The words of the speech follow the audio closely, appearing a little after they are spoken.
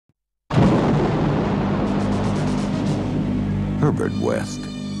Herbert West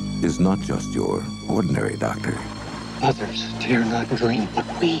is not just your ordinary doctor. Others dare not dream what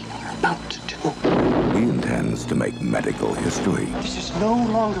we are about to do. He intends to make medical history. This is no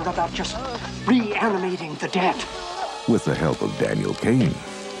longer about just reanimating the dead. With the help of Daniel Kane.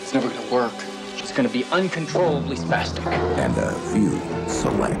 It's never gonna work. She's gonna be uncontrollably spastic. And a few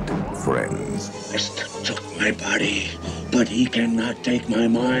select friends. West took my body, but he cannot take my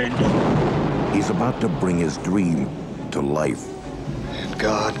mind. He's about to bring his dream to life. And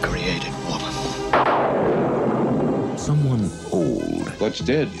God created woman. Someone old. What's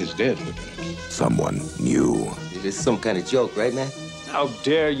dead is dead, Lieutenant. Someone new. It is some kind of joke, right, man? How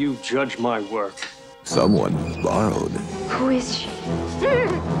dare you judge my work? Someone borrowed. Who is she?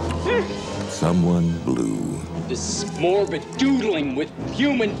 Someone blue. This morbid doodling with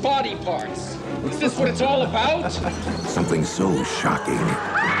human body parts. Is this what it's all about? Something so shocking,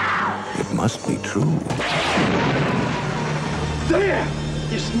 it must be true. There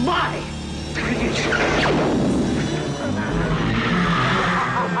is my creation.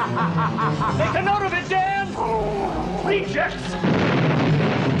 Make a note of it, Dan! Rejects!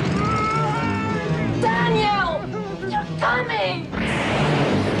 Daniel! You're coming!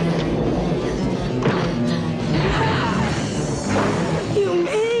 You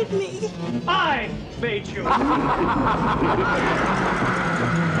made me! I made you!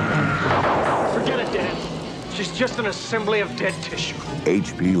 Forget it, Dan. She's just an assembly of dead tissue.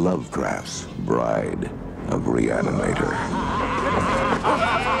 H.P. Lovecraft's Bride of Re-Animator.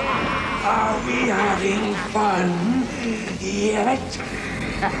 Are we having fun yet?